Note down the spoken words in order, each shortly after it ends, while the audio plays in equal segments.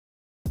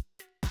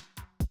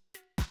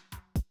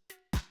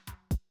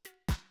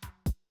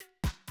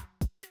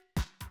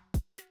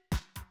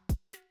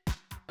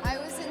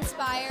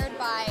inspired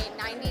by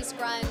 90s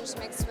grunge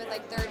mixed with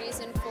like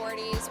 30s and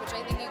 40s, which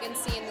I think you can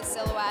see in the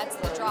silhouettes,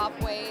 the drop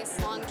waist,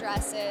 long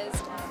dresses.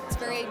 It's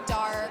very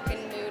dark and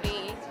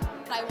moody.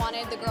 I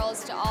wanted the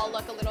girls to all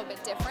look a little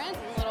bit different,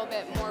 a little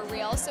bit more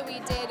real, so we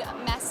did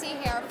messy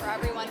hair for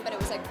everyone, but it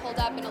was like pulled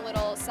up in a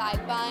little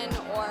side bun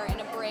or in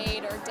a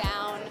braid or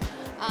down.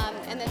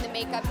 And then the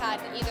makeup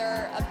had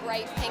either a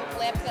bright pink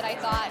lip that I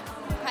thought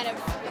kind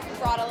of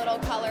brought a little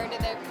color to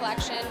the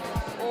collection,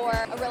 or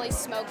a really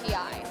smoky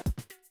eye.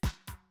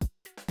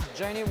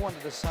 Jenni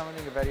wanted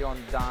something very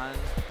undone,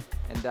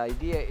 and the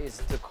idea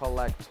is to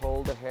collect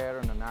all the hair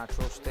on a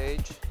natural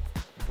stage,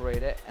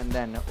 braid it, and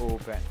then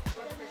open.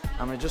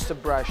 I'm going to just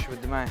brush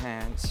with my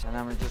hands, and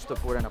I'm going to just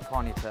put in a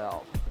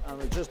ponytail. I'm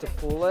going to just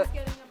pull it,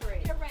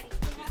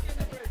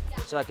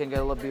 so I can get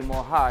a little bit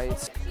more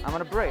height. I'm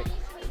going to braid.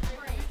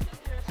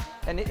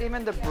 And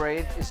even the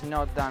braid is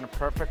not done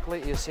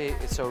perfectly. You see,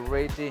 it's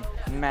already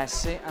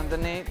messy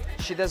underneath.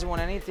 She doesn't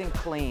want anything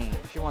clean.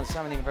 She wants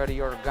something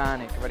very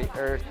organic, very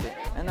earthy.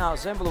 And now,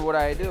 simply what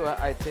I do,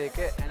 I take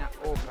it and I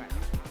open.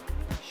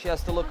 She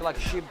has to look like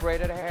she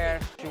braided her hair.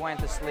 She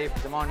went to sleep,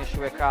 the morning she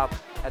wake up,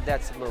 and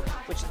that's the look.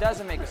 Which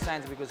doesn't make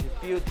sense, because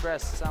if you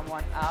dress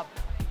someone up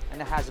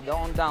and it has the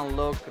undone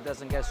look, it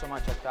doesn't get so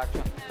much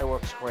attraction, it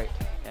works great.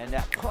 And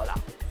pull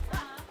up.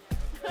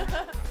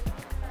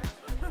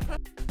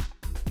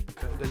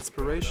 The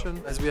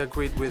inspiration, as we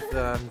agreed with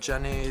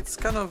Jenni, it's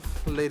kind of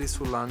ladies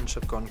who lunch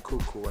have gone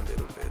cuckoo a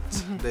little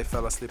bit. They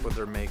fell asleep on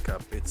their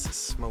makeup. It's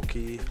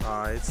smoky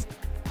eyes,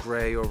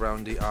 gray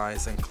around the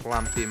eyes, and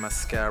clumpy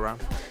mascara.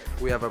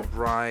 We have a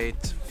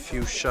bright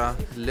fuchsia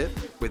lip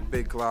with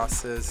big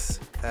glasses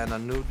and a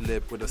nude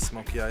lip with a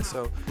smoky eye.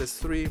 So there's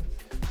three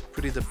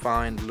pretty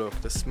defined look: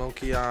 the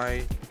smoky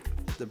eye,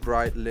 the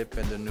bright lip,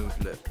 and the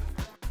nude lip.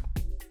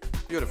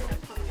 Beautiful.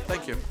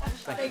 Thank you.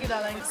 Thank you,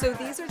 darling. So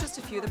these are just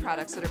a few of the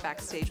products that are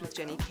backstage with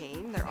Jenni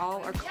Kayne. They're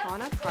all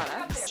Arcana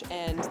products.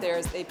 And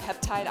there's a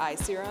peptide eye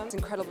serum. It's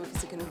incredible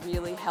because it can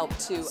really help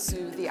to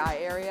soothe the eye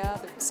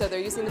area. So they're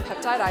using the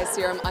peptide eye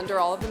serum under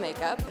all of the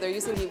makeup. They're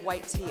using the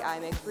white tea eye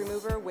makeup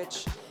remover,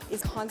 which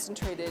is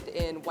concentrated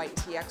in white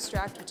tea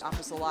extract, which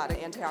offers a lot of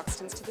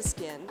antioxidants to the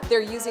skin.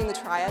 They're using the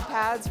triad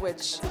pads,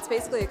 which it's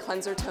basically a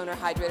cleanser, toner,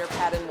 hydrator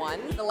pad in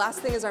one. The last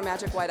thing is our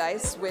magic white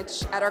ice,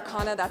 which at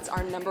Arcana, that's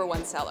our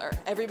 #1 seller.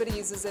 Everybody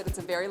uses it. It's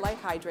a very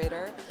light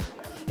hydrator.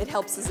 It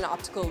helps as an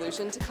optical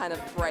illusion to kind of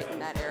brighten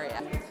that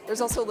area.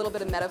 There's also a little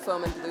bit of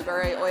metafoam and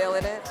blueberry oil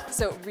in it,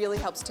 so it really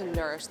helps to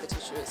nourish the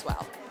tissue as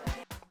well.